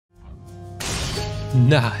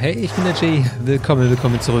Na, hey, ich bin der Jay.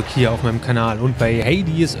 Willkommen zurück hier auf meinem Kanal und bei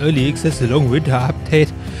HADES Early Access Long Winter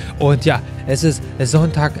Update. Und ja, es ist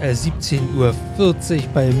Sonntag 17:40 Uhr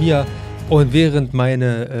bei mir und während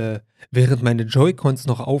meine Joy-Cons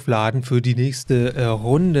noch aufladen für die nächste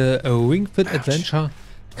Runde Ring Fit Adventure,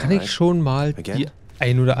 kann ich schon mal die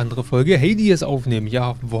ein oder andere Folge HADES aufnehmen.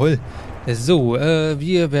 Jawohl. So,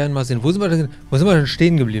 wir werden mal sehen. Wo sind wir denn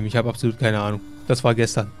stehen geblieben? Ich habe absolut keine Ahnung. Das war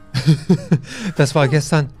gestern. Das war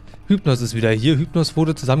gestern. Hypnos ist wieder hier. Hypnos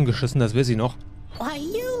wurde zusammengeschissen, das weiß ich noch.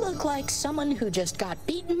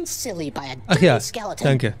 Ach ja,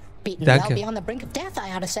 danke. Danke.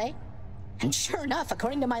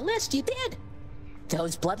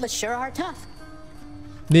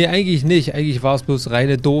 Nee, eigentlich nicht. Eigentlich war es bloß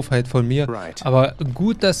reine Doofheit von mir. Aber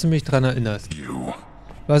gut, dass du mich dran erinnerst.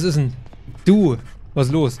 Was ist denn? Du, was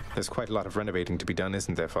ist los? There's quite a lot of renovating to be done,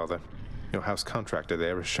 isn't there, Father? Your house contractor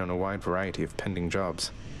there has shown a wide variety of pending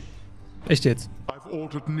jobs. Echt jetzt? I've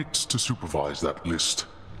ordered Nix to supervise that list.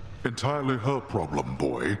 Entirely her problem,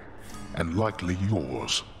 boy, and likely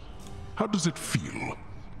yours. How does it feel,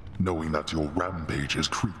 knowing that your rampages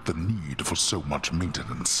create the need for so much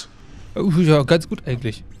maintenance? Ja, ganz gut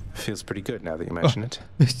eigentlich. Feels pretty good now that you mention it.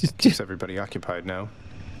 Keeps everybody occupied now.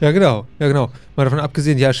 Ja, genau. Mal davon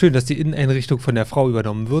abgesehen, ja, schön, dass die Inneneinrichtung von der Frau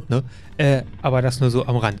übernommen wird, ne? Aber das nur so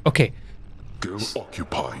am Rand. Okay. Go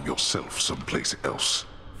occupy yourself someplace else.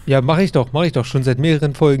 Ja, mach ich doch schon seit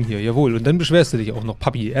mehreren Folgen hier, jawohl. Und dann beschwerst du dich auch noch,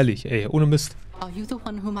 Papi, ehrlich, ey, ohne Mist. Are you the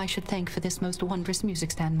one whom I should thank for this most wondrous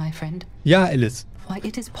music stand, my friend? Ja, Alice. Why,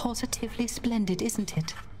 it is positively splendid, isn't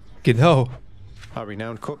it? Genau. Our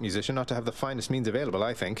renowned court musician ought to have the finest means available,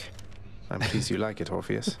 I think. I'm pleased you like it,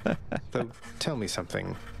 Orpheus. Though, tell me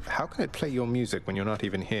something. How can it play your music when you're not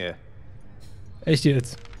even here? Echt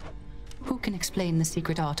jetzt? Who can explain the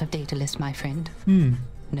secret art of Daedalus, my friend?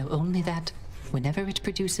 Know only that, whenever it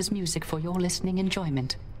produces music for your listening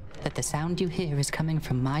enjoyment, that the sound you hear is coming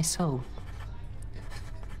from my soul.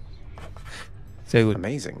 Sehr gut.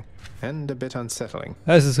 Amazing. And a bit unsettling.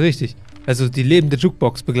 Ja, es ist richtig. Also die lebende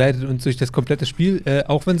Jukebox begleitet uns durch das komplette Spiel.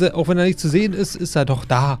 Auch wenn er nicht zu sehen ist, ist er doch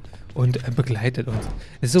da und begleitet uns.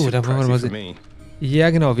 So, dann wollen wir mal sehen.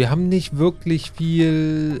 Ja, genau. Wir haben nicht wirklich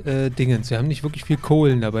viel Dingens. Wir haben nicht wirklich viel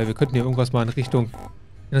Kohlen dabei. Wir könnten hier irgendwas mal in Richtung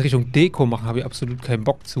Deko machen. Habe ich absolut keinen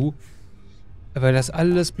Bock zu. Weil das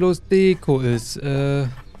alles bloß Deko ist.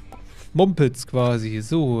 Mumpitz quasi.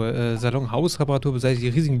 So, Salon, Hausreparatur beseitigt die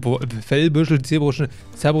riesigen Fellbüschel,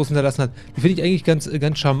 Cerberus hinterlassen hat. Die finde ich eigentlich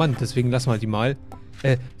ganz charmant. Deswegen lassen wir die mal.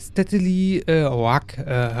 Steadily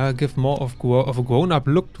give more of a grown-up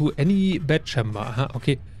look to any bedchamber. Aha,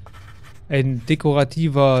 okay. Ein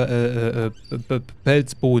dekorativer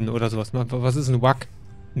Pelzboden oder sowas. Was ist ein Wack?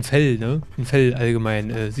 Ein Fell, ne? Ein Fell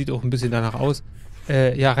allgemein. Sieht auch ein bisschen danach aus.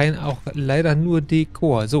 Ja, rein auch leider nur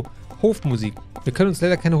Dekor. So, Hofmusik. Wir können uns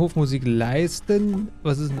leider keine Hofmusik leisten.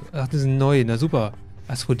 Was ist denn? Ach, das ist neu. Na super.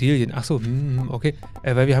 Asphodilien. Achso, okay.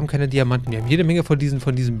 Weil wir haben keine Diamanten. Wir haben jede Menge von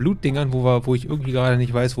diesen Blutdingern, wo ich irgendwie gerade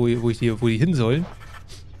nicht weiß, wo die hin sollen.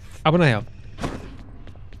 Aber naja.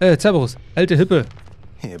 Cerberus, alte Hippe.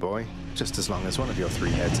 Here, boy. Just as long as one of your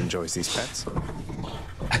three heads enjoys these pets.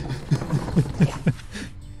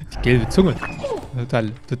 Die gelbe Zunge.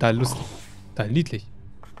 Total lustig. Total niedlich.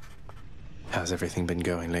 How's everything been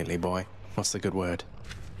going lately, boy? What's the good word?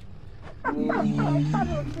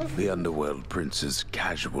 The Underworld Prince's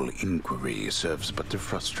casual inquiry serves but to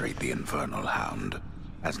frustrate the infernal hound,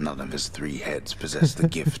 as none of his three heads possess the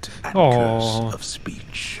gift and curse of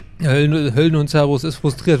speech. Höllen und Cerberus ist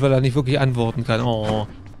frustriert, weil er nicht wirklich antworten kann. Oh,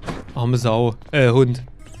 arme Sau. Hund.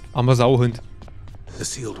 Armer Sauhund. The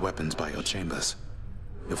sealed weapons by your chambers.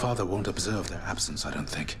 Your father won't observe their absence, I don't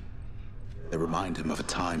think. They remind him of a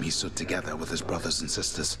time he stood together with his brothers and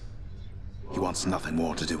sisters. He wants nothing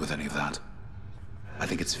more to do with any of that. I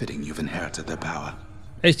think it's fitting you've inherited their power.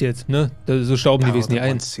 Echt jetzt, ne? So stauben die Wesen nie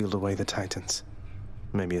ein. Sealed away the Titans.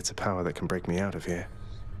 Maybe it's a power that can break me out of here.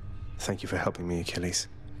 Thank you for helping me, Achilles.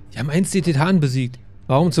 Die haben einst die Titanen besiegt.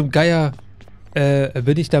 Warum zum Geier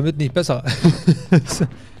bin ich damit nicht besser?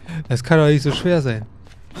 Das kann doch nicht so schwer sein.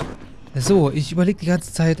 So, ich überlege die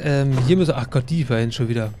ganze Zeit, hier müssen... Ach Gott, die vorhin schon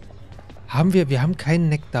wieder. Wir haben keinen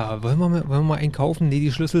Nektar. Wollen wir mal einen kaufen? Ne,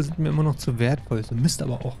 die Schlüssel sind mir immer noch zu wertvoll. So Mist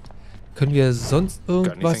aber auch. Können wir sonst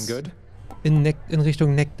irgendwas in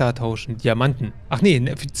Richtung Nektar tauschen? Diamanten. Ach nee,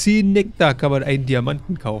 für 10 Nektar kann man einen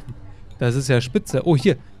Diamanten kaufen. Das ist ja spitze. Oh,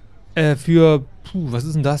 hier. Was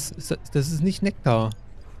ist denn das? Das ist nicht Nektar.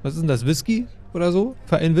 Was ist denn das? Whisky oder so?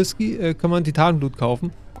 Für einen Whisky kann man Titanblut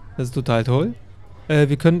kaufen. Das ist total toll.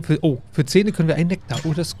 Wir können für Zähne können wir einen Nektar.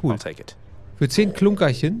 Oh, das ist cool. Für 10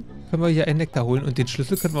 Klunkerchen können wir hier einen Nektar holen. Und den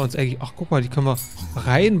Schlüssel können wir uns eigentlich... Ach, guck mal, die können wir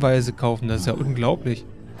reihenweise kaufen. Das ist ja unglaublich.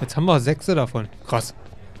 Jetzt haben wir 6 davon. Krass.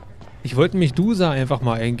 Ich wollte mich Dusa einfach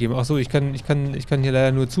mal eingeben. Achso, ich kann hier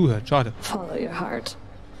leider nur zuhören. Schade. Follow your heart.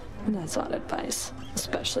 That's odd advice.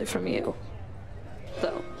 Especially from you.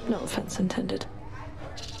 Though, no offense intended.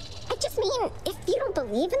 I just mean, if you don't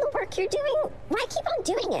believe in the work you're doing, why keep on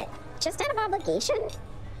doing it? Just out of obligation?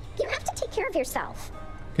 You have to take care of yourself.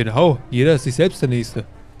 Genau, jeder ist sich selbst der Nächste.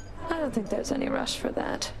 I don't think there's any rush for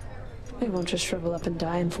that. We won't just shrivel up and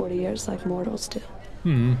die in 40 years like mortals do.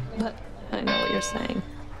 But I know what you're saying.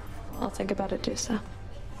 I'll think about it, Dusa.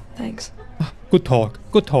 Thanks. Good talk,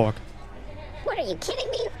 good talk. What, are you kidding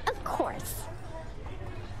me? Of course.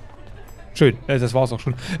 Schön, das war's auch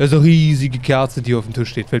schon. Das ist eine riesige Kerze, die auf dem Tisch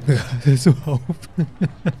steht. Fällt mir gerade so auf.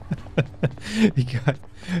 Egal.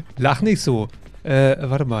 Lach nicht so.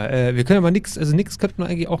 Warte mal. Wir können ja mal nix, also nix könnten wir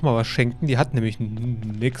eigentlich auch mal was schenken. Die hat nämlich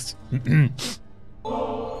nix.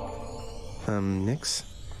 Nix?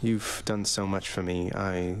 You've done so much for me.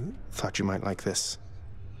 I thought you might like this.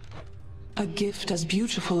 A gift as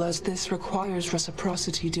beautiful as this requires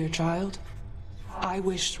reciprocity, dear child. I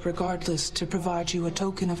wish, regardless, to provide you a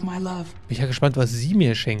token of my love. Bin ja gespannt, was sie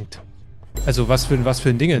mir schenkt. Also was für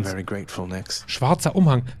ein Dingens. Very grateful, Nix. Schwarzer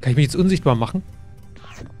Umhang. Kann ich mich jetzt unsichtbar machen?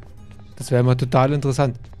 Das wäre mal total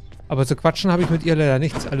interessant. Aber zu quatschen habe ich mit ihr leider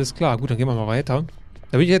nichts. Alles klar. Gut, dann gehen wir mal weiter.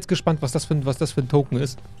 Da bin ich jetzt gespannt, was das für ein Token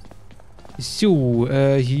ist. So,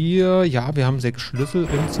 hier, ja, wir haben 6 Schlüssel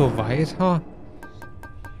und so weiter.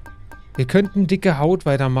 Wir könnten dicke Haut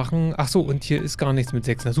weitermachen. Ach so, und hier ist gar nichts mit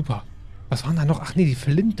 6. Na super. Was war da noch? Ach nee, die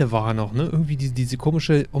Flinte war noch, ne? Irgendwie diese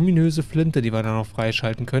komische, ominöse Flinte, die wir da noch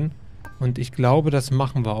freischalten können. Und ich glaube, das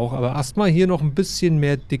machen wir auch. Aber erstmal hier noch ein bisschen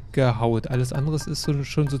mehr dicke Haut. Alles andere ist so,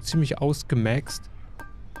 schon so ziemlich ausgemaxt.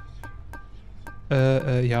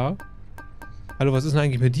 Ja. Hallo, was ist denn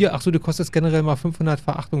eigentlich mit dir? Achso, du kostest generell mal 500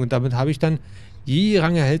 Verachtung. Und damit habe ich dann, je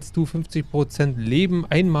Rang erhältst du 50% Leben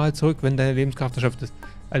einmal zurück, wenn deine Lebenskraft erschöpft ist.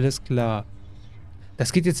 Alles klar.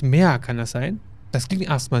 Das geht jetzt mehr, kann das sein? Das ging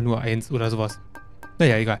erstmal nur 1 oder sowas.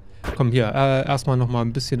 Naja, egal. Komm, hier. Erstmal nochmal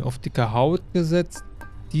ein bisschen auf dicke Haut gesetzt.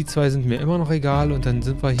 Die 2 sind mir immer noch egal. Und dann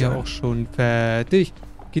sind wir hier auch schon fertig.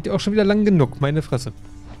 Geht ja auch schon wieder lang genug. Meine Fresse.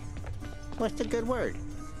 What's the good word?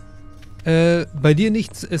 Bei dir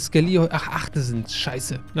nichts, Skelly. Ach, das sind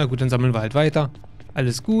Scheiße. Na gut, dann sammeln wir halt weiter.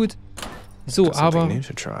 Alles gut. So,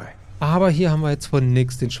 aber hier haben wir jetzt von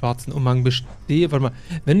nix den schwarzen Umhang besteht. Warte mal.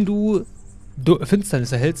 Wenn du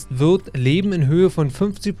Finsternis erhältst, wird Leben in Höhe von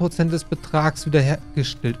 50% des Betrags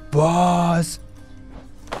wiederhergestellt. Was?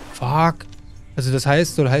 Fuck. Also das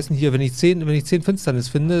heißt, soll heißen hier, wenn ich 10 Finsternis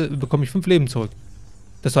finde, bekomme ich 5 Leben zurück.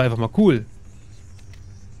 Das war einfach mal cool.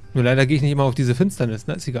 Nur leider gehe ich nicht immer auf diese Finsternis,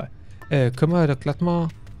 ne? Ist egal. Können wir da glatt mal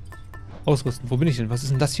ausrüsten. Wo bin ich denn? Was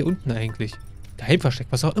ist denn das hier unten eigentlich? Geheimversteck.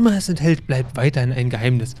 Was auch immer es enthält, bleibt weiterhin ein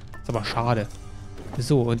Geheimnis. Ist aber schade.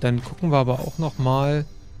 So, und dann gucken wir aber auch noch mal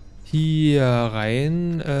hier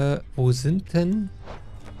rein. Wo sind denn...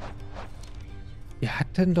 Wir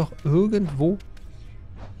hatten doch irgendwo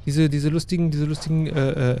diese lustigen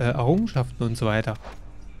Errungenschaften und so weiter.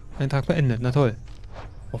 Eintrag beendet. Na toll.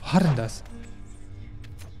 Wo war denn das?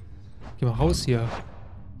 Geh mal raus hier.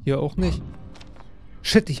 Hier auch nicht.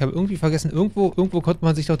 Shit, ich habe irgendwie vergessen. Irgendwo konnte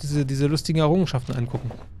man sich doch diese lustigen Errungenschaften angucken.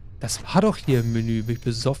 Das war doch hier im Menü. Bin ich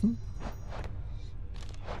besoffen?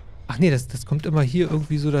 Ach nee, das kommt immer hier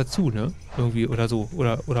irgendwie so dazu, ne? Irgendwie oder so.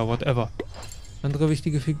 Oder whatever. Andere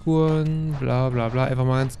wichtige Figuren, bla bla bla. Einfach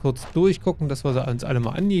mal ganz kurz durchgucken, dass wir uns alle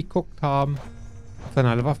mal angeguckt haben.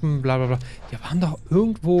 Finale Waffen, bla bla bla. Hier waren doch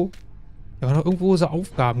irgendwo so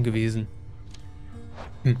Aufgaben gewesen.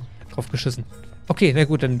 Drauf geschissen. Okay, na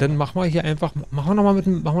gut, dann machen wir hier einfach. Machen wir nochmal mit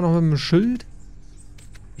dem Schild.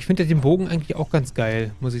 Ich finde ja den Bogen eigentlich auch ganz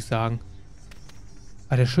geil, muss ich sagen.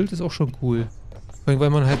 Aber der Schild ist auch schon cool. Weil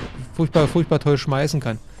man halt furchtbar toll schmeißen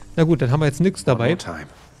kann. Na gut, dann haben wir jetzt nichts dabei.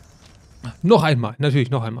 Noch einmal,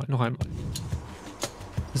 natürlich, noch einmal.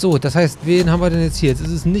 So, das heißt, wen haben wir denn jetzt hier? Jetzt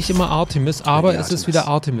ist es nicht immer Artemis, aber es ist wieder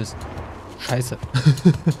Artemis. Scheiße.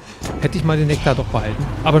 Hätte ich mal den Nektar doch behalten.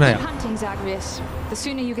 Aber naja. Hunting, Zagreus. The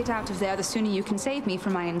sooner you get out of there, the sooner you can save me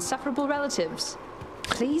from my insufferable relatives.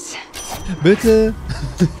 Please? Bitte.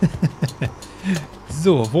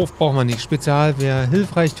 So, Wurf braucht man nicht. Spezial wäre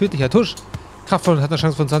hilfreich. Tödlicher Tusch. Kraftvoll und hat eine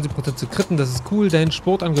Chance von 20% zu critten. Das ist cool. Dein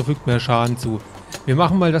Sportangriff fügt mehr Schaden zu. Wir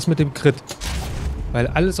machen mal das mit dem Crit. Weil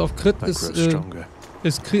alles auf Crit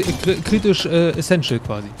ist kritisch essential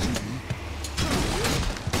quasi.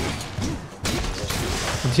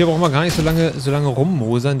 Und hier brauchen wir gar nicht so lange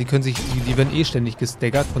rummosern. Die werden eh ständig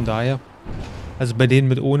gestaggert, von daher. Also bei denen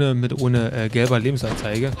mit ohne gelber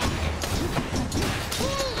Lebensanzeige.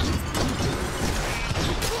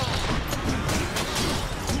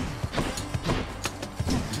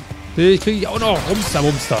 Ich kriege auch noch.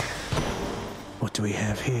 Rumster.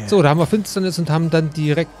 So, da haben wir Finsternis und haben dann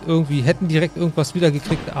direkt irgendwie, hätten direkt irgendwas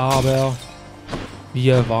wiedergekriegt, aber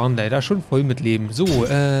wir waren leider schon voll mit Leben. So,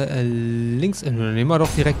 links, gehen wir doch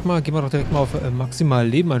direkt mal auf maximal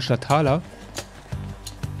Leben anstatt Taler.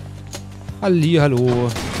 Hallo.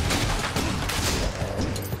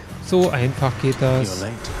 So einfach geht das.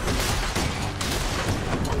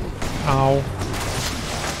 Au.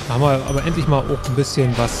 Da haben wir aber endlich mal auch ein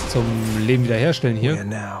bisschen was zum Leben wiederherstellen hier.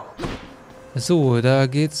 So, da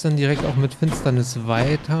geht's dann direkt auch mit Finsternis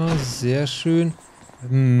weiter. Sehr schön.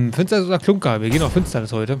 Finsternis oder Klunker? Wir gehen auf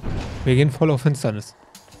Finsternis heute. Wir gehen voll auf Finsternis.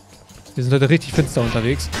 Wir sind heute richtig finster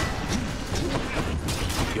unterwegs.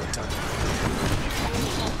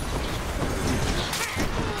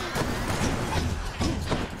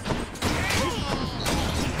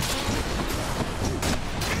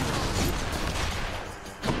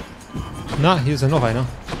 Na, hier ist ja noch einer.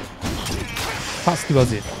 Fast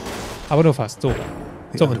übersehen. Aber nur fast. So.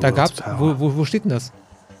 So, und da gab's... Wo steht denn das?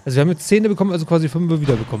 Also wir haben jetzt 10 bekommen, also quasi 5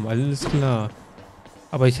 wiederbekommen. Alles klar.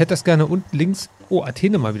 Aber ich hätte das gerne unten links... Oh,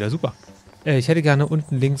 Athene mal wieder. Super. Ich hätte gerne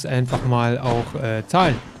unten links einfach mal auch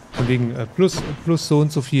Zahlen. Von wegen plus so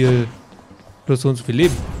und so viel... Plus so und so viel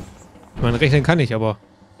Leben. Ich meine, rechnen kann ich, aber...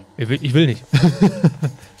 Ich will nicht.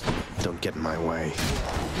 Don't get in my way.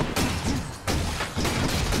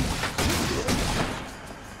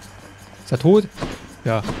 Ist er tot?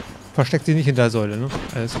 Ja. Versteckt sie nicht hinter der Säule, ne?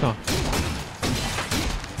 Alles klar.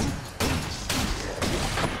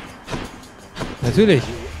 Natürlich.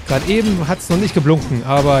 Gerade eben hat es noch nicht geblunken,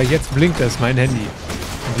 aber jetzt blinkt es, mein Handy.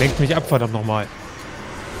 Und lenkt mich ab, verdammt nochmal.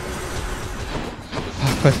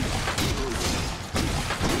 Ach Gott.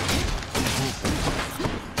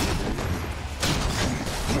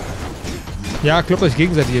 Ja, kloppt euch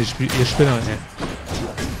gegenseitig, ihr Spinner, ey.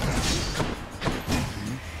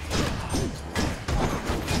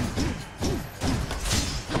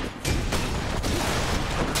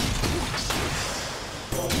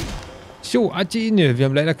 Jo, Athene, wir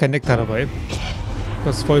haben leider keinen Nektar dabei.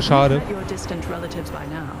 Das ist voll schade.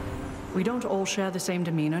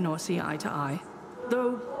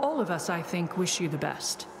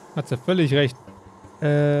 Hat sie völlig recht.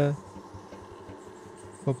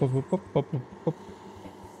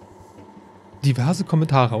 Diverse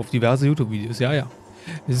Kommentare auf diverse YouTube-Videos, ja.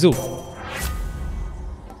 So.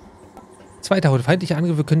 Zweiter Haut. Feindliche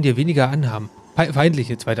Angriffe können dir weniger anhaben.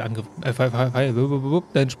 Feindliche zweite Angriff.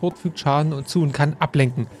 Dein Sport fügt Schaden zu und kann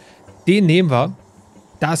ablenken. Den nehmen wir.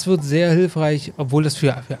 Das wird sehr hilfreich, obwohl das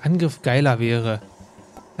für Angriff geiler wäre.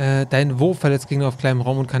 Dein Wurf verletzt Gegner auf kleinem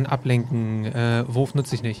Raum und kann ablenken. Wurf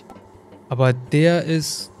nutze ich nicht. Aber der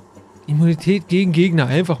ist Immunität gegen Gegner.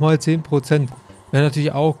 Einfach mal 10%. Wäre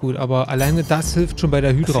natürlich auch gut, aber alleine das hilft schon bei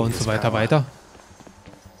der Hydra und so weiter.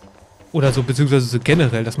 Oder so, beziehungsweise so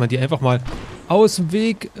generell, dass man die einfach mal aus dem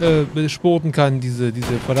Weg sporten kann, diese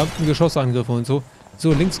verdammten Geschossangriffe und so.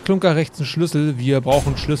 So, links Klunker, rechts ein Schlüssel. Wir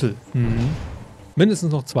brauchen Schlüssel.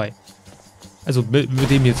 Mindestens noch 2. Also mit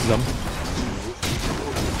dem hier zusammen.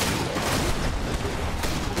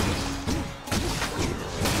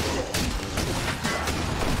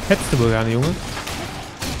 Hättest du wohl gerne, Junge.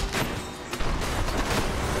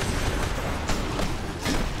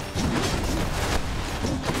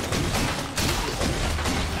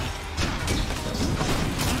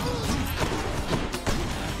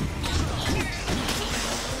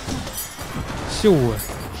 So,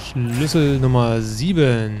 Schlüssel Nummer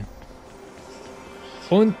 7.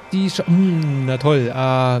 Und die na toll.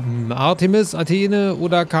 Artemis, Athene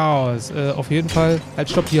oder Chaos. Auf jeden Fall. Halt,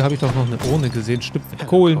 stopp, hier habe ich doch noch eine Urne gesehen. Stimmt, mit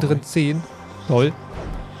Kohlen drin, 10. Toll.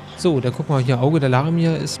 So, dann gucken wir hier. Auge der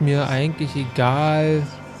Lamia ist mir eigentlich egal.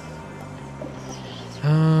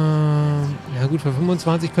 Ja gut, für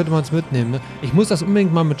 25 könnte man es mitnehmen. Ne? Ich muss das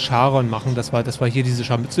unbedingt mal mit Charon machen, dass wir hier diese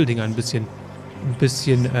Scharmützeldinger ein bisschen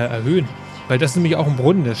erhöhen. Weil das ist nämlich auch ein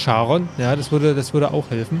Brunnen, des Charon. Ja, das würde auch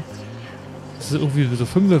helfen. Das ist irgendwie so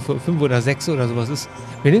 5 oder 6 oder sowas ist.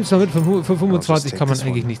 Wir nehmen es mal mit, für 25 kann man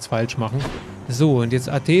eigentlich nichts falsch machen. So, und jetzt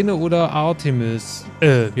Athene oder Artemis.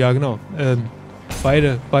 Ja genau.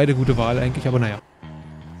 Beide gute Wahl eigentlich, aber naja.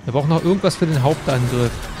 Wir brauchen noch irgendwas für den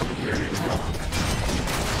Hauptangriff.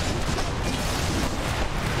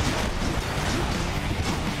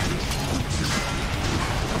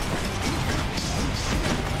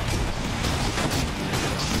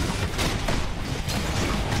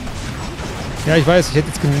 Ja, ich weiß, ich hätte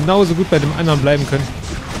jetzt genauso gut bei dem anderen bleiben können.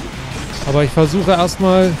 Aber ich versuche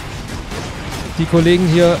erstmal die Kollegen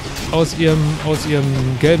hier aus ihrem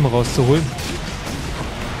Gelben rauszuholen.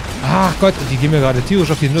 Ach Gott, die gehen mir gerade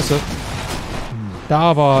tierisch auf die Nüsse.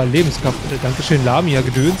 Da war Lebenskraft. Dankeschön, Lamia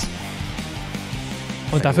gedöns.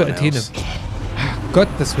 Und dafür Athene.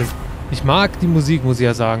 Gottes Willen. Ich mag die Musik, muss ich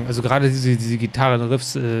ja sagen. Also gerade diese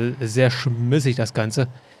Gitarrenriffs, sehr schmissig das Ganze.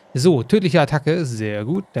 So, tödliche Attacke, sehr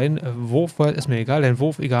gut. Dein Wurf ist mir egal, dein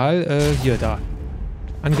Wurf egal. Hier, da.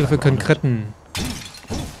 Angriffe können kritten.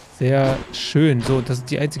 Sehr schön. So, das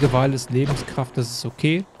ist die einzige Wahl ist Lebenskraft, das ist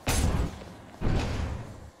okay.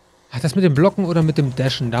 Ach, das mit dem Blocken oder mit dem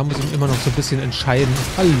Dashen, da muss ich immer noch so ein bisschen entscheiden.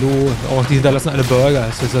 Hallo. Oh, die hinterlassen alle Burger.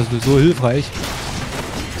 Das ist also so hilfreich.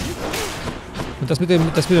 Und das mit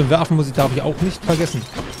dem Werfen darf ich auch nicht vergessen.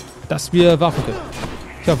 Dass wir werfen können.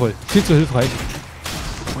 Jawohl, viel zu hilfreich.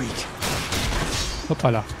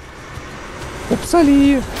 Hoppala.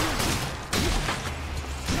 Upsali.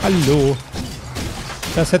 Hallo.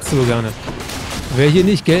 Das hättest du so gerne. Wer hier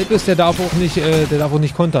nicht gelb ist, der darf auch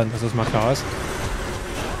nicht kontern, dass das mal klar ist.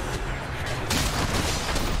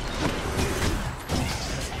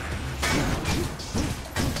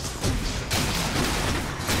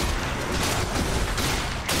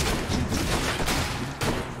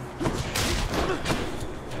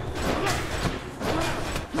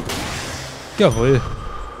 Jawohl.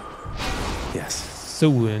 Yes.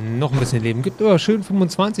 So, noch ein bisschen Leben. Gibt aber schön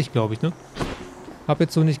 25, glaube ich, ne? Hab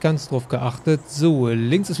jetzt so nicht ganz drauf geachtet. So,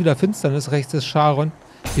 links ist wieder Finsternis, rechts ist Charon.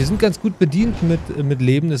 Wir sind ganz gut bedient mit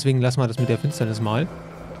Leben, deswegen lassen wir das mit der Finsternis mal.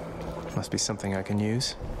 Must be something I can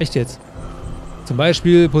use. Echt jetzt? Zum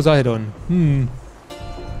Beispiel Poseidon.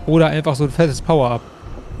 Oder einfach so ein fettes Power-Up.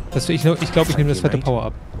 Ich glaube, ich nehme das fette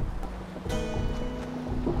Power-Up.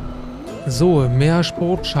 So, mehr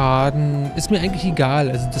Sportschaden. Ist mir eigentlich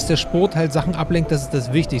egal. Also, dass der Sport halt Sachen ablenkt, das ist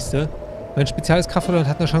das Wichtigste. Mein spezielles Kraftverlust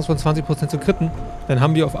hat eine Chance von 20% zu kritten. Dann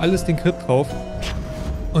haben wir auf alles den Crit drauf.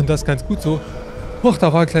 Und das ist ganz gut so. Och,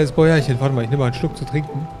 da war ein kleines Bäuerchen. Warte mal, ich nehme mal einen Schluck zu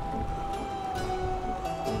trinken.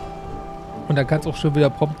 Und dann kann es auch schon wieder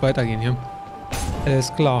prompt weitergehen hier.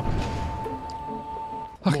 Alles klar.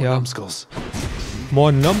 Ach ja.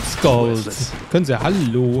 More Numbskulls. Können sie,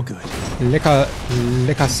 hallo. Lecker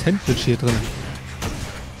Sandwich hier drin.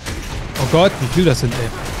 Oh Gott, wie viel das sind, ey.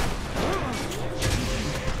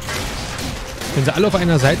 Wenn sie alle auf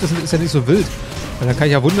einer Seite sind, ist ja nicht so wild. Weil dann kann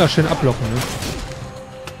ich ja wunderschön ablocken, ne?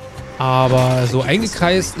 Aber so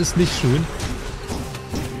eingekreist ist nicht schön.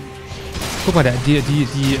 Guck mal,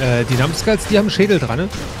 die Numbskulls, die haben einen Schädel dran, ne?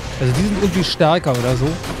 Also die sind irgendwie stärker oder so.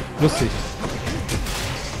 Lustig.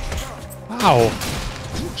 Wow.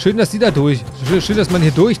 Schön, dass die da schön, dass man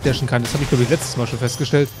hier durchdashen kann. Das habe ich, glaube ich, letztes Mal schon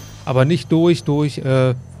festgestellt. Aber nicht durch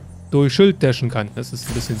Schild dashen kann. Das ist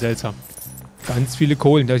ein bisschen seltsam. Ganz viele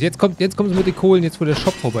Kohlen. Jetzt kommt es mit den Kohlen, jetzt wo der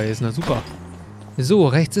Shop vorbei ist. Na super. So,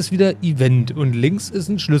 rechts ist wieder Event und links ist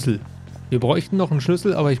ein Schlüssel. Wir bräuchten noch einen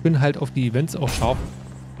Schlüssel, aber ich bin halt auf die Events auch scharf.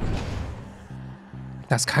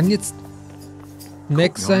 Das kann jetzt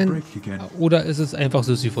Max sein oder ist es einfach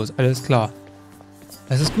Sisyphus? Alles klar.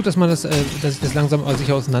 Es ist gut, dass man dass ich das langsam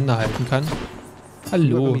sich auseinanderhalten kann.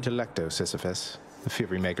 Hallo.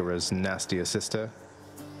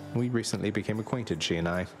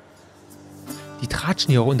 Die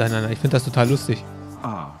tratschen hier auch untereinander. Ich finde das total lustig.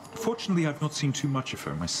 Fortunately I've not seen too much of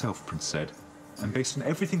her myself, Prince said. And based on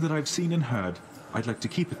everything that I've seen and heard, I'd like to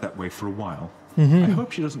keep it that way for a while. I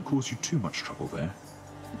hope she doesn't cause you too much trouble there.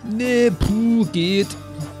 Nee, puh, geht.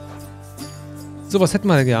 So, was hätten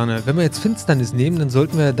wir gerne? Wenn wir jetzt Finsternis nehmen, dann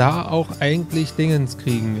sollten wir da auch eigentlich Dingens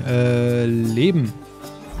kriegen. Leben.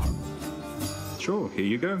 Sure, here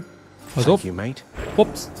you go. Pass auf.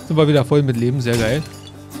 Ups, sind wir wieder voll mit Leben, sehr geil.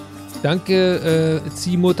 Danke,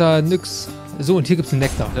 Ziehmutter, nix. So, und hier gibt es einen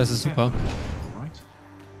Nektar, das ist super.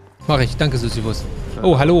 Mach ich, danke Sisyphus.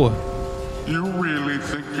 Oh, hallo.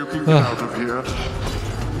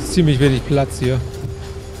 Ziemlich wenig Platz hier.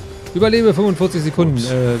 Überlebe 45 Sekunden,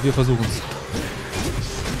 wir versuchen es.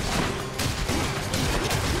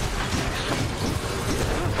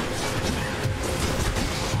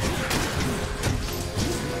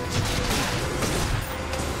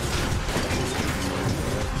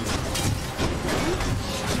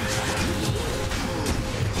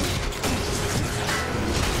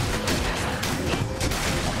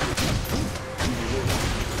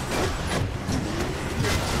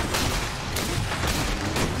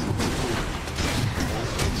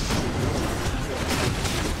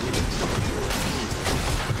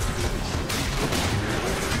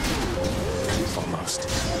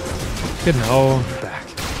 Genau.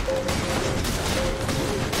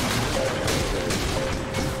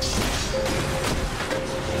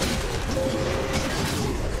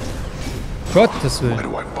 Gottes Willen.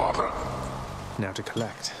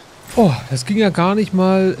 Oh, das ging ja gar nicht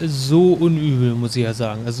mal so unübel, muss ich ja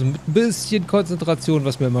sagen. Also mit ein bisschen Konzentration,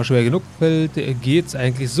 was mir immer schwer genug fällt, geht's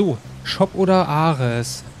eigentlich so. Shop oder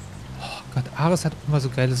Ares? Oh Gott, Ares hat immer so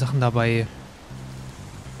geile Sachen dabei.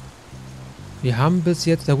 Wir haben bis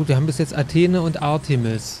jetzt, na gut, wir haben bis jetzt Athene und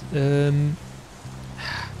Artemis. Eine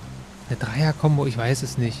Dreier-Kombo, ich weiß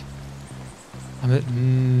es nicht.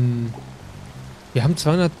 Wir haben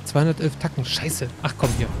 211 Tacken. Scheiße. Ach komm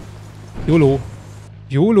hier. YOLO.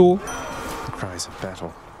 YOLO.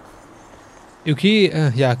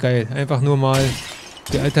 Okay, ja, geil. Einfach nur mal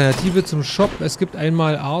die Alternative zum Shop. Es gibt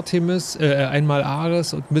einmal Artemis, einmal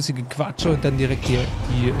Ares und ein bisschen Gequatsche und dann direkt die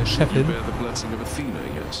Chefin.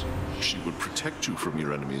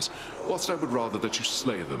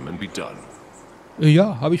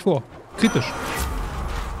 Ja, habe ich vor. Kritisch.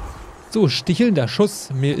 So, stichelnder Schuss.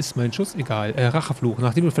 Mir ist mein Schuss egal. Rachefluch.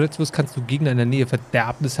 Nachdem du verletzt wirst, kannst du Gegner in der Nähe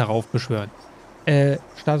Verderbnis heraufbeschwören.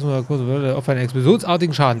 Starten wir kurz auf einen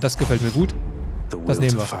explosionsartigen Schaden. Das gefällt mir gut. Das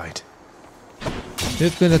nehmen wir.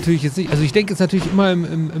 Hilft mir natürlich jetzt nicht. Also ich denke jetzt natürlich immer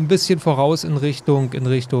ein bisschen voraus in Richtung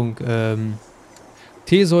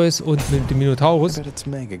Theseus und mit dem Minotaurus.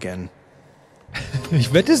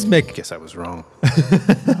 Ich wette, es ist Mac.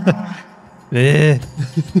 Nee.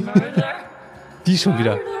 Die schon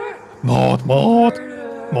wieder. Mord, Mord,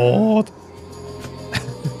 Mord.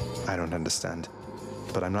 I don't understand.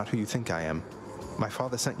 But I'm not who you think I am. My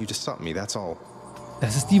father sent you to stop me, that's all.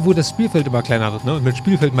 Das ist die, wo das Spielfeld immer kleiner wird, ne? Und mit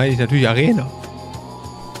Spielfeld meine ich natürlich Arena.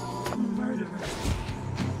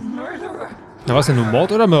 Na, was denn, nur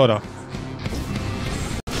Mord oder Mörder?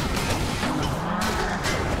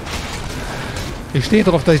 Ich stehe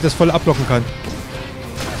darauf, dass ich das voll abblocken kann.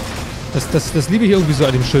 Das liebe ich irgendwie so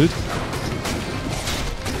an dem Schild.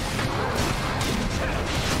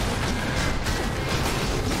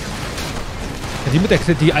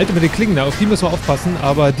 Ja, die alte mit den Klingen, auf die müssen wir aufpassen,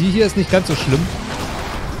 aber die hier ist nicht ganz so schlimm.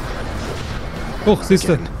 Huch, siehst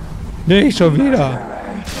du? Nicht schon wieder.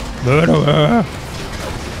 Mörder.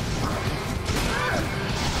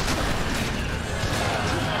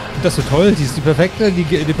 Das ist so toll, die ist die perfekte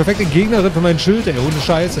Gegnerin für mein Schild, ey, ohne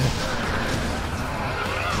Scheiße.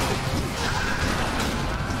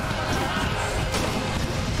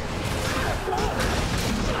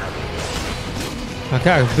 Na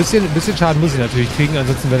klar, ein bisschen Schaden muss ich natürlich kriegen,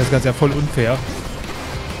 ansonsten wäre das Ganze ja voll unfair.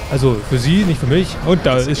 Also für sie, nicht für mich. Und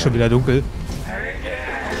da ist schon wieder dunkel.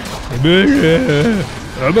 Oh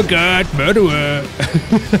mein Gott, Mörder. Oh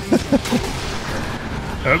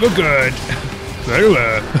mein Gott.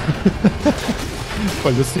 Mörder.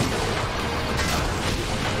 Voll lustig.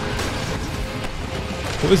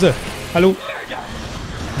 Wo ist sie? Hallo?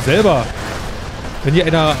 Selber. Wenn hier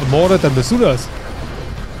einer mordet, dann bist du das.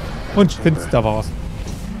 Und finster war's.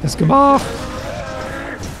 Das gemacht.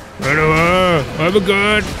 Mörder. Oh mein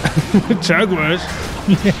Gott. Zagreus.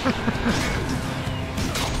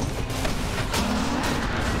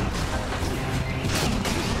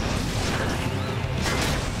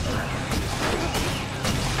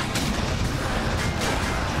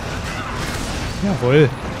 Jawohl.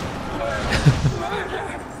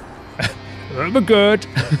 Oh mein Gott.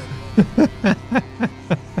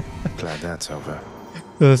 Glad that's over.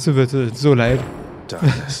 Das wird so leid.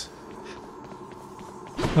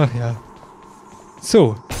 Ach ja.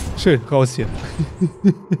 So, schön, raus hier.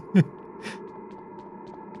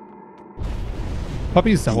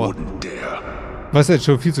 Papi ist sauer. Was ist jetzt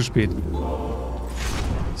schon viel zu spät?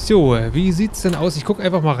 So, wie sieht's denn aus? Ich gucke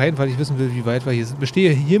einfach mal rein, weil ich wissen will, wie weit wir hier sind.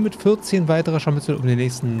 Bestehe hier mit 14 weiterer Scharmützel um den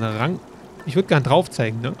nächsten Rang. Ich würde gern drauf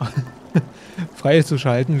zeigen, ne? Frei zu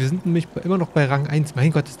schalten. Wir sind nämlich immer noch bei Rang 1.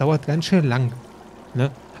 Mein Gott, das dauert ganz schön lang. Ne?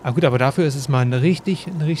 Aber gut, aber dafür ist es mal ein richtig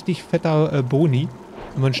fetter Boni.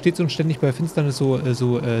 Und man steht so ständig bei Finsternis so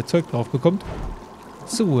Zeug drauf bekommt.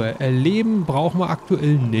 So, Leben brauchen wir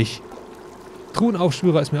aktuell nicht.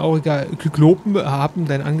 Truhenaufspürer ist mir auch egal. Kyklopen haben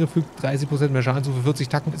deinen Angriff fügt 30% mehr Schaden zu für 40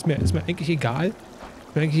 Tacken. Ist mir eigentlich egal.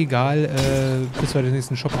 Ist mir eigentlich egal, bis wir den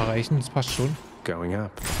nächsten Shop erreichen. Das passt schon. Going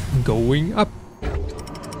up. Going up.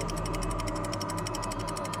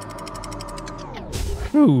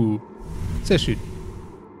 Sehr schön.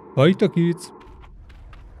 Weiter geht's.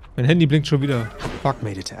 Mein Handy blinkt schon wieder. Fuck,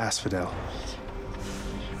 made it to Asphodel.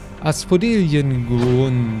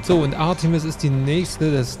 Asphodeliengrund. So, und Artemis ist die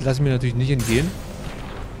nächste. Das lasse ich mir natürlich nicht entgehen.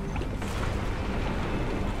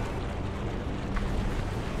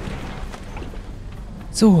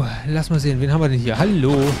 So, lass mal sehen. Wen haben wir denn hier?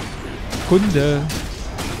 Hallo. Kunde.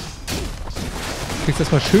 Du kriegst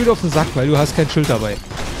das mal schön auf den Sack, weil du hast kein Schild dabei.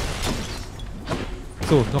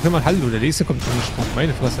 So, noch jemand. Hallo, der nächste kommt angesprungen.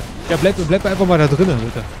 Meine Fresse. Ja, bleib einfach mal da drinnen,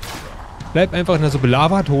 bitte. Bleib einfach in der Suppe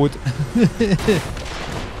Lava tot.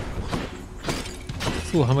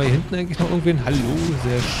 So, haben wir hier hinten eigentlich noch irgendwen? Hallo,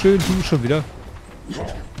 sehr schön. Du schon wieder.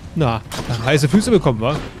 Na, heiße Füße bekommen,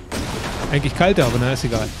 wa? Eigentlich kalte, aber na, ist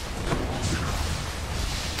egal.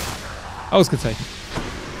 Ausgezeichnet.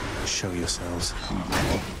 Show yourselves.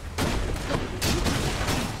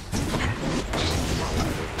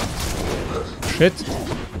 Shit.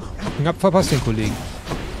 Ich hab verpasst den Kollegen.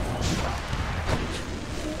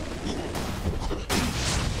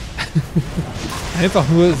 Einfach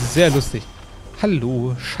nur sehr lustig.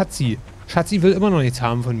 Hallo, Schatzi. Schatzi will immer noch nichts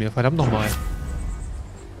haben von mir. Verdammt nochmal.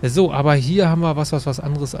 So, aber hier haben wir was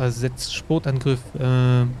anderes als setzt Sportangriff.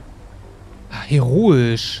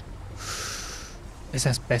 Heroisch. Ist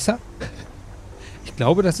das besser? Ich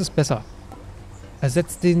glaube, das ist besser.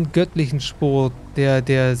 Ersetzt den göttlichen Sport,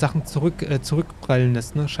 der Sachen zurückprallen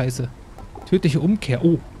lässt, ne? Scheiße. Tödliche Umkehr.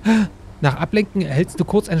 Oh. Nach Ablenken erhältst du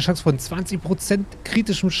kurz eine Chance von 20%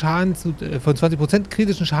 kritischen Schaden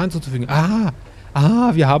zuzufügen.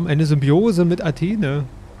 Ah, wir haben eine Symbiose mit Athene.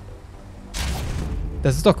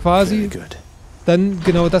 Das ist doch quasi dann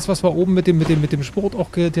genau das, was wir oben mit dem Sport auch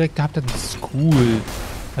direkt gehabt haben. Das ist cool.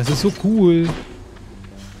 Das ist so cool.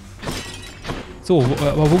 So,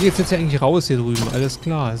 aber wo geht's jetzt ja eigentlich raus hier drüben? Alles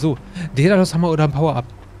klar. So, Daedalus-Hammer oder ein Power-Up.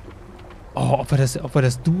 Oh, ob wir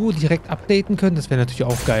das Duo direkt updaten können, das wäre natürlich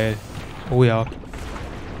auch geil. Oh ja.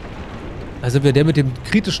 Also wäre der mit dem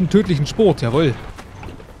kritischen, tödlichen Sport, jawohl.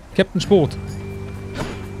 Captain Sport.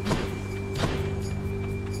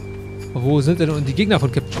 Wo sind denn die Gegner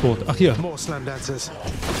von Captain Sport? Ach, hier.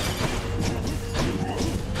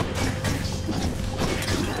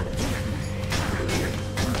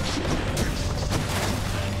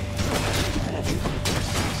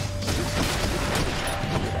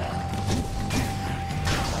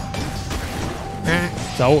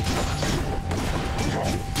 Sau.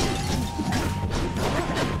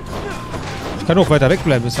 Ich kann auch weiter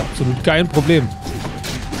wegbleiben, ist absolut kein Problem.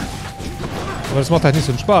 Aber das macht halt nicht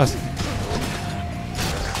so einen Spaß.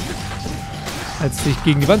 Als dich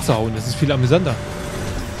gegen die Wand zu hauen. Das ist viel amüsanter.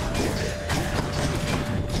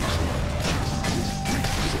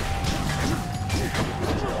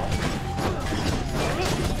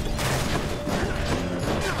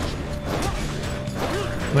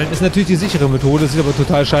 Ich meine, ist natürlich die sichere Methode, sieht aber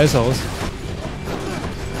total scheiße aus.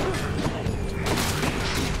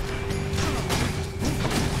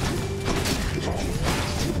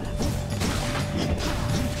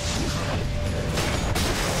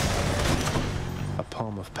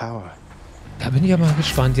 Da bin ich ja mal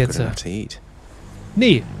gespannt jetzt.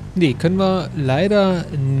 Nee, können wir leider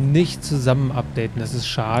nicht zusammen updaten. Das ist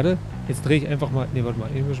schade. Jetzt drehe ich einfach mal... Nee, warte mal,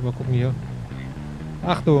 ich muss mal gucken hier.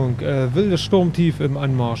 Achtung, wildes Sturmtief im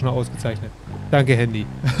Anmarsch. Na, ausgezeichnet. Danke, Handy.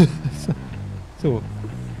 So.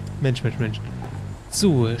 Mensch.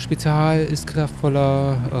 So, Spezial ist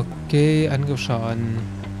kraftvoller. Okay, Angriffsschaden.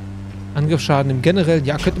 Angriffsschaden im Generellen.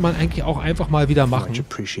 Ja, könnte man eigentlich auch einfach mal wieder machen.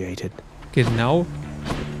 Genau.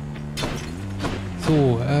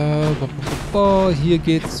 So, hier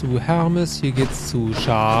geht's zu Hermes, hier geht's zu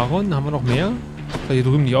Charon. Haben wir noch mehr? Hat hier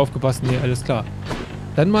drüben nicht aufgepasst? Nee, alles klar.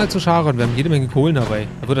 Dann mal zu Charon. Wir haben jede Menge Kohlen dabei.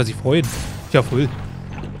 Da wird er sich freuen. Ja, voll.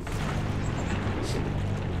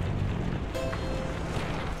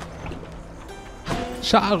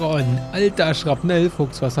 Charon, alter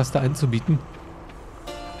Schrapnellfuchs, was hast du anzubieten?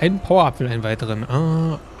 Ein Power-Up für einen weiteren.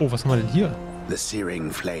 Ah, oh, was haben wir denn hier? The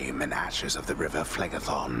searing flame and ashes of the river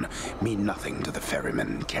Phlegethon mean nothing to the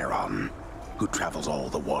ferryman Charon, who travels all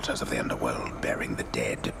the waters of the underworld bearing the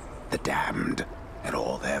dead, the damned, and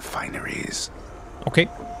all their fineries. Okay.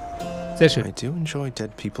 Sehr schön. I do enjoy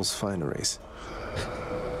dead people's fineries.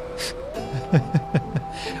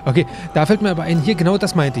 Okay, da fällt mir aber ein, hier genau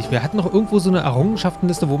das meinte ich. Wir hatten noch irgendwo so eine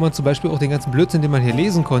Errungenschaftenliste, wo man zum Beispiel auch den ganzen Blödsinn, den man hier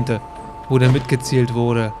lesen konnte, wo der mitgezählt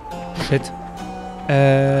wurde. Shit.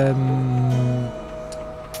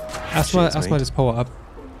 Erstmal das Power-Up.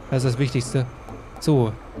 Das ist das Wichtigste.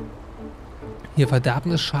 So. Hier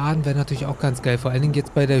Verderbnisschaden wäre natürlich auch ganz geil. Vor allen Dingen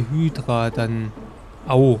jetzt bei der Hydra dann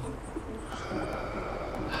auch.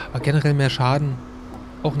 Aber generell mehr Schaden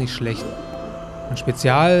auch nicht schlecht. Und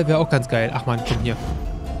Spezial wäre auch ganz geil. Ach man, komm hier.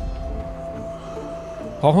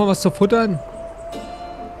 Brauchen wir was zu futtern?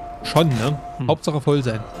 Schon, ne? Hauptsache voll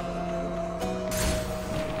sein.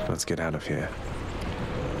 Let's get out of here.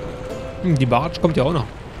 Die Bartsch kommt ja auch noch.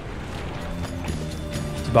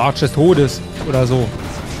 Die Bartsch des Todes oder so.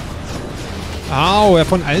 Au, ja,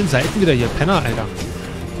 von allen Seiten wieder hier. Penner, Alter.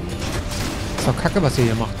 Ist doch kacke, was ihr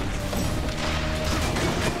hier macht.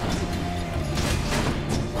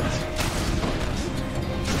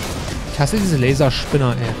 Ich hasse diese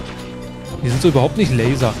Laserspinner, ey. Die sind so überhaupt nicht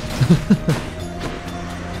Laser.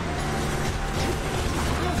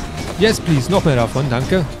 Yes, please. Noch mehr davon,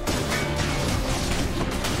 danke.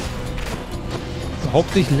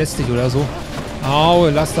 Überhaupt nicht lästig oder so. Au,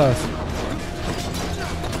 lass das.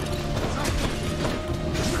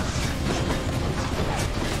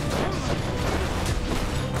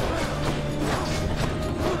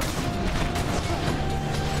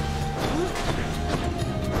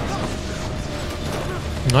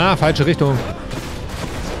 Na, falsche Richtung.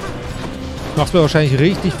 Macht's mir wahrscheinlich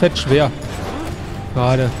richtig fett schwer.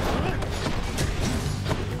 Gerade.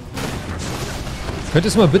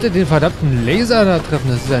 Könntest du mal bitte den verdammten Laser da treffen?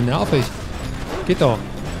 Das ist ja nervig. Geht doch.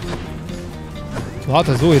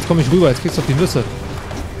 Warte, so, jetzt komme ich rüber. Jetzt kriegst du auf die Nüsse.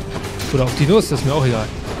 Oder auf die Nuss, das ist mir auch egal.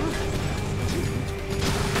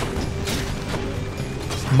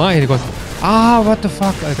 Meine Gott. Ah, what the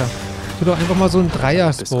fuck, Alter. Tu doch einfach mal so ein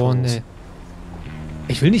Dreier spawnen, ey.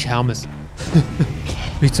 Ich will nicht Hermes. Bin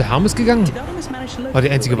ich zu Hermes gegangen? War die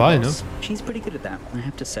einzige Wahl, ne?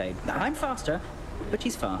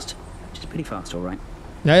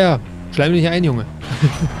 Ja, ja. Schleim mich nicht ein, Junge.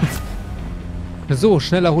 So,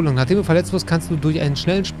 schnelle Erholung. Nachdem du verletzt wirst, kannst du durch einen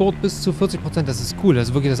schnellen Sport bis zu 40%. Das ist cool. Das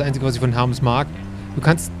ist wirklich das Einzige, was ich von Hermes mag. Du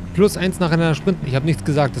kannst +1 nacheinander sprinten. Ich habe nichts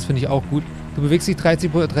gesagt. Das finde ich auch gut. Du bewegst dich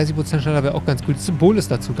 30% schneller, wäre auch ganz cool. Das Symbol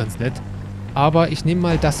ist dazu ganz nett. Aber ich nehme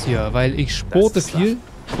mal das hier, weil ich sporte viel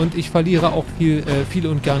und ich verliere auch viel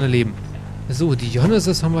und gerne Leben. So,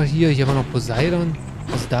 Dionysus haben wir hier. Hier haben wir noch Poseidon.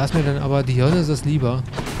 Also da ist mir dann aber Dionysus lieber.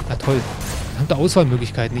 Ja, toll. Verdammte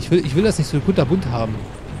Auswahlmöglichkeiten. Ich will das nicht so kunterbunt haben.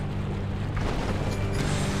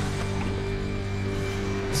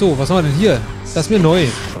 So, was haben wir denn hier? Das ist mir neu.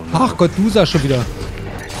 Ach Gott, du sagst schon wieder.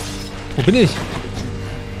 Wo bin ich?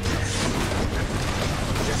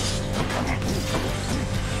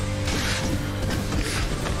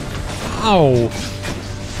 Au. Du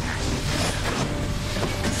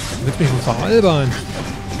willst mich wohl veralbern.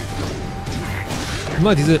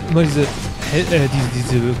 Immer diese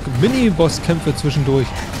Mini-Boss-Kämpfe zwischendurch.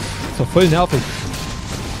 Ist doch voll nervig.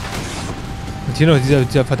 Und hier noch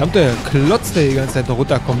dieser verdammte Klotz, der die ganze Zeit noch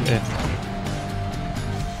runterkommt, ey.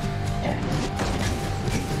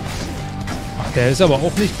 Ach, der ist aber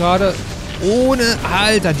auch nicht gerade ohne...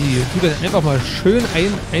 Alter, die tut das einfach mal schön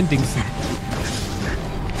eindingsen.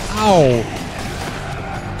 Au.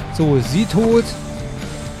 So, sie tot.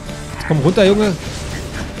 Jetzt komm runter, Junge.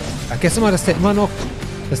 Vergiss mal, dass der immer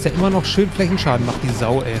noch schön Flächenschaden macht, die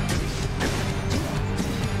Sau, ey.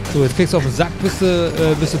 So, jetzt kriegst du auf den Sack, bis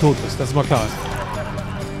du tot bist. Das ist mal klar.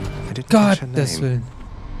 Gottes Willen.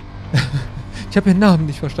 Ich habe ihren Namen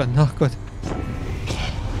nicht verstanden. Ach Gott.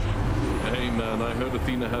 Hey man, I heard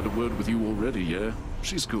Athena had a word with you already, yeah?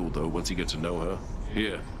 She's cool though, once you get to know her.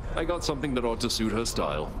 Here, I got something that ought to suit her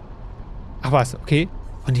style. Ach was, okay.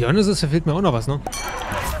 Von Dionysus verfehlt mir auch noch was, ne?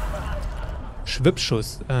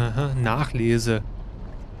 Schwippschuss. Aha, Nachlese.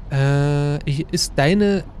 Ist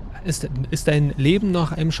dein Leben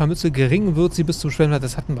nach einem Scharmützel gering, wird sie bis zum Schwellenwert.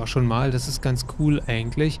 Das hatten wir schon mal. Das ist ganz cool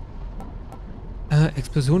eigentlich.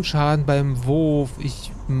 Explosionsschaden beim Wurf.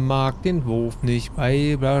 Ich mag den Wurf nicht.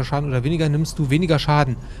 Bei Schaden oder weniger nimmst du weniger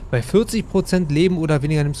Schaden. Bei 40% Leben oder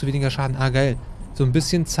weniger nimmst du weniger Schaden. Ah, geil. So ein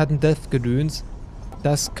bisschen Sudden Death Gedöns.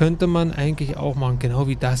 Das könnte man eigentlich auch machen. Genau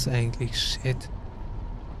wie das eigentlich. Shit.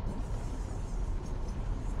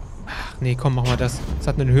 Ach, nee, komm, machen wir das. Das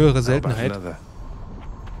hat eine höhere Seltenheit.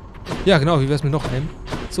 Ja, genau. Wie wär's mit noch einem?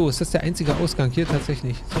 So, ist das der einzige Ausgang hier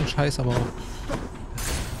tatsächlich? So ein Scheiß aber auch.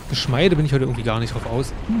 Geschmeide bin ich heute irgendwie gar nicht drauf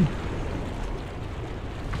aus.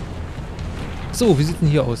 So, wie sieht denn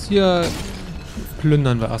hier aus? Hier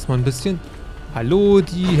plündern wir erstmal ein bisschen. Hallo,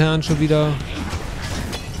 die Herren schon wieder.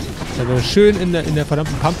 Da haben wir schön in der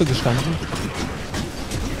verdammten Pampe gestanden.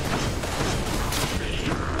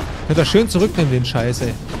 Könnt ihr schön zurücknehmen, den Scheiß,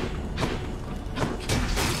 ey.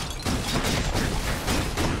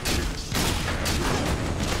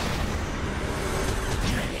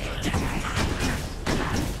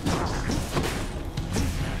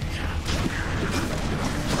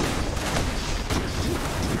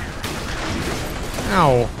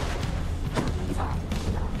 Au.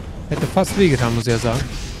 Hätte fast wehgetan, muss ich ja sagen.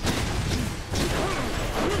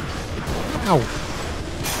 Au.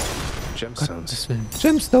 Gemstones.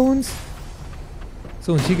 Gemstones.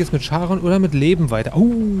 So, und hier geht's mit Charon oder mit Leben weiter.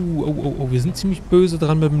 Oh, wir sind ziemlich böse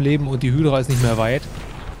dran mit dem Leben und die Hydra ist nicht mehr weit.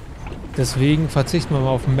 Deswegen verzichten wir mal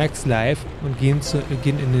auf Max Life und gehen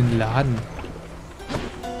in den Laden.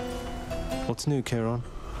 What's new, Charon?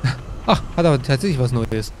 Ach, hat aber tatsächlich was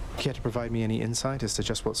Neues. Care to provide me any insight as to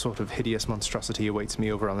just what sort of hideous monstrosity awaits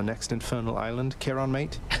me over on the next infernal island, Charon,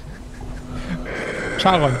 mate?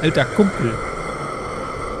 Charon, alter Kumpel.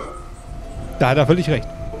 Da hat er völlig recht.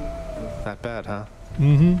 That bad, huh?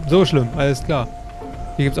 Mhm, so schlimm, alles klar.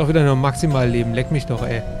 Hier gibt's auch wieder nur Maximalleben. Leck mich doch,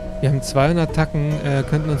 ey. Wir haben 200 Attacken,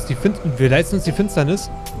 könnten uns die wir leisten uns die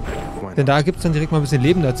Finsternis. Denn da gibt's dann direkt mal ein bisschen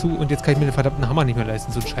Leben dazu und jetzt kann ich mir den verdammten Hammer nicht mehr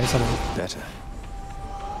leisten. So ein Scheiß aber auch.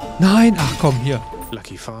 Nein, ach komm, hier.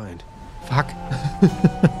 Lucky find. Fuck.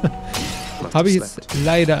 Habe ich jetzt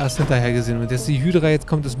leider erst hinterher gesehen. Und dass die Hydra jetzt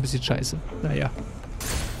kommt, ist ein bisschen scheiße. Naja.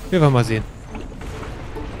 Wir werden mal sehen.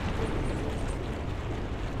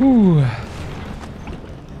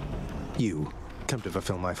 You come to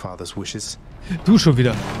fulfill my father's wishes. Du schon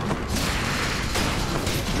wieder.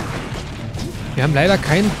 Wir haben leider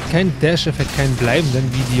keinen Dash-Effekt, keinen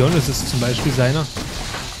bleibenden, wie Dionysus zum Beispiel seiner.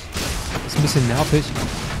 Ist ein bisschen nervig.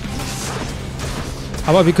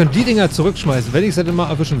 Aber wir können die Dinger zurückschmeißen, wenn ich es halt immer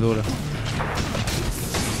erwischen würde.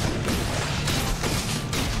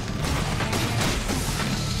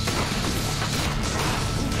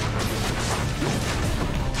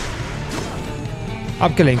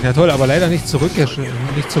 Abgelenkt, na toll, aber leider nicht zurückgeschmissen.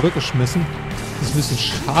 Das ist ein bisschen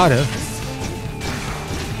schade.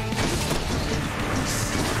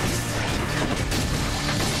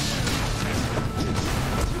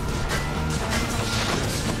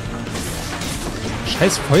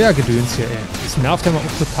 Scheiß Feuergedöns hier, ey. Das nervt ja mal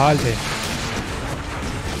auch total, ey.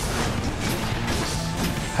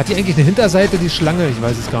 Hat die eigentlich eine Hinterseite, die Schlange? Ich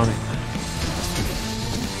weiß es gar nicht.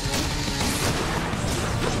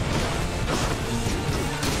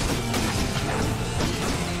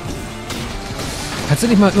 Kannst du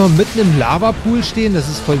nicht mal immer mitten im Lavapool stehen? Das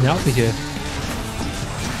ist voll nervig, ey.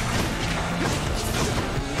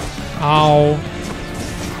 Au.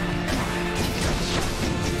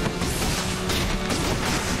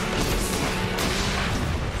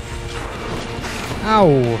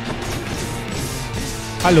 Au.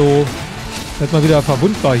 Hallo. Werd mal wieder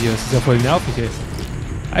verwundbar hier. Das ist ja voll nervig, ey.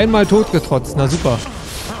 Einmal totgetrotzt. Na super.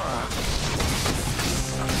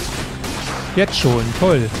 Jetzt schon.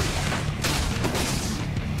 Toll.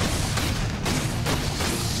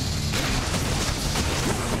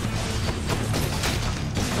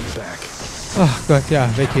 Ach Gott, ja.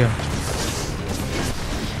 Weg hier.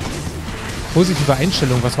 Positive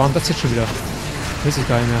Einstellung. Was war denn das jetzt schon wieder? Weiß ich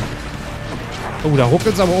gar nicht mehr. Oh, da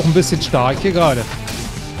ruckelt es aber auch ein bisschen stark hier gerade.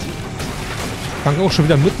 Fang auch schon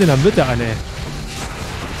wieder mitten in der Mitte an, ey.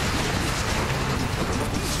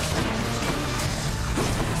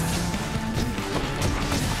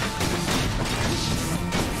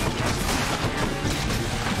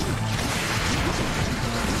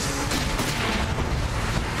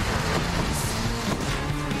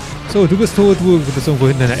 So, du bist tot, du bist irgendwo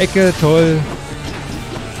hinten in der Ecke, toll.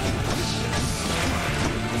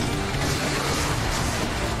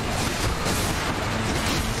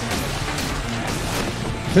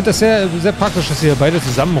 Ich finde das sehr, sehr praktisch, dass hier beide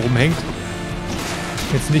zusammen rumhängt.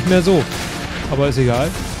 Jetzt nicht mehr so, aber ist egal.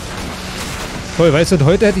 Toll, weißt du,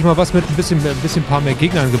 heute hätte ich mal was mit ein bisschen paar mehr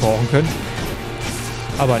Gegnern gebrauchen können.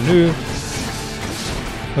 Aber nö.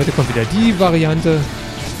 Heute kommt wieder die Variante.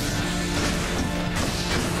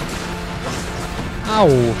 Au.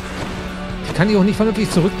 Ich kann die auch nicht vernünftig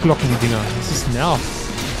zurückblocken, die Dinger. Das ist Nerv.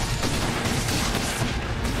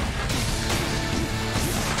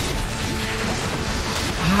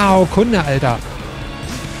 Au, Kunde, Alter.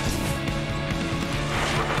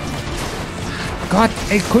 Gott,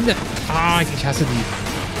 ey, Kunde. Ah, ich hasse die.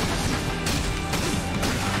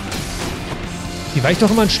 Die weicht doch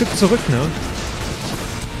immer ein Stück zurück, ne?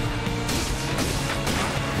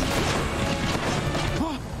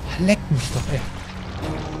 Leck mich doch, ey.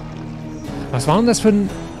 Was waren das für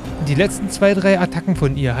die letzten 2, 3 Attacken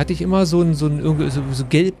von ihr? Hatte ich immer so einen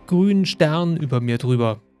gelb-grünen Stern über mir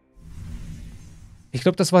drüber. Ich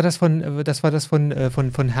glaube, das war das von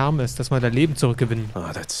Hermes, dass man da Leben zurückgewinnen.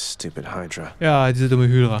 Oh, that stupid Hydra. Ja, diese dumme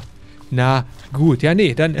Hydra. Na, gut. Ja,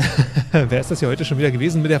 nee, dann wäre es das ja heute schon wieder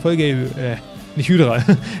gewesen mit der Folge, nicht Hydra,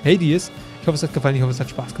 Hades. Ich hoffe, es hat gefallen, ich hoffe, es hat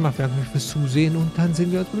Spaß gemacht. Wir danken euch fürs Zusehen und dann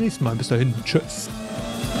sehen wir uns beim nächsten Mal. Bis dahin, tschüss.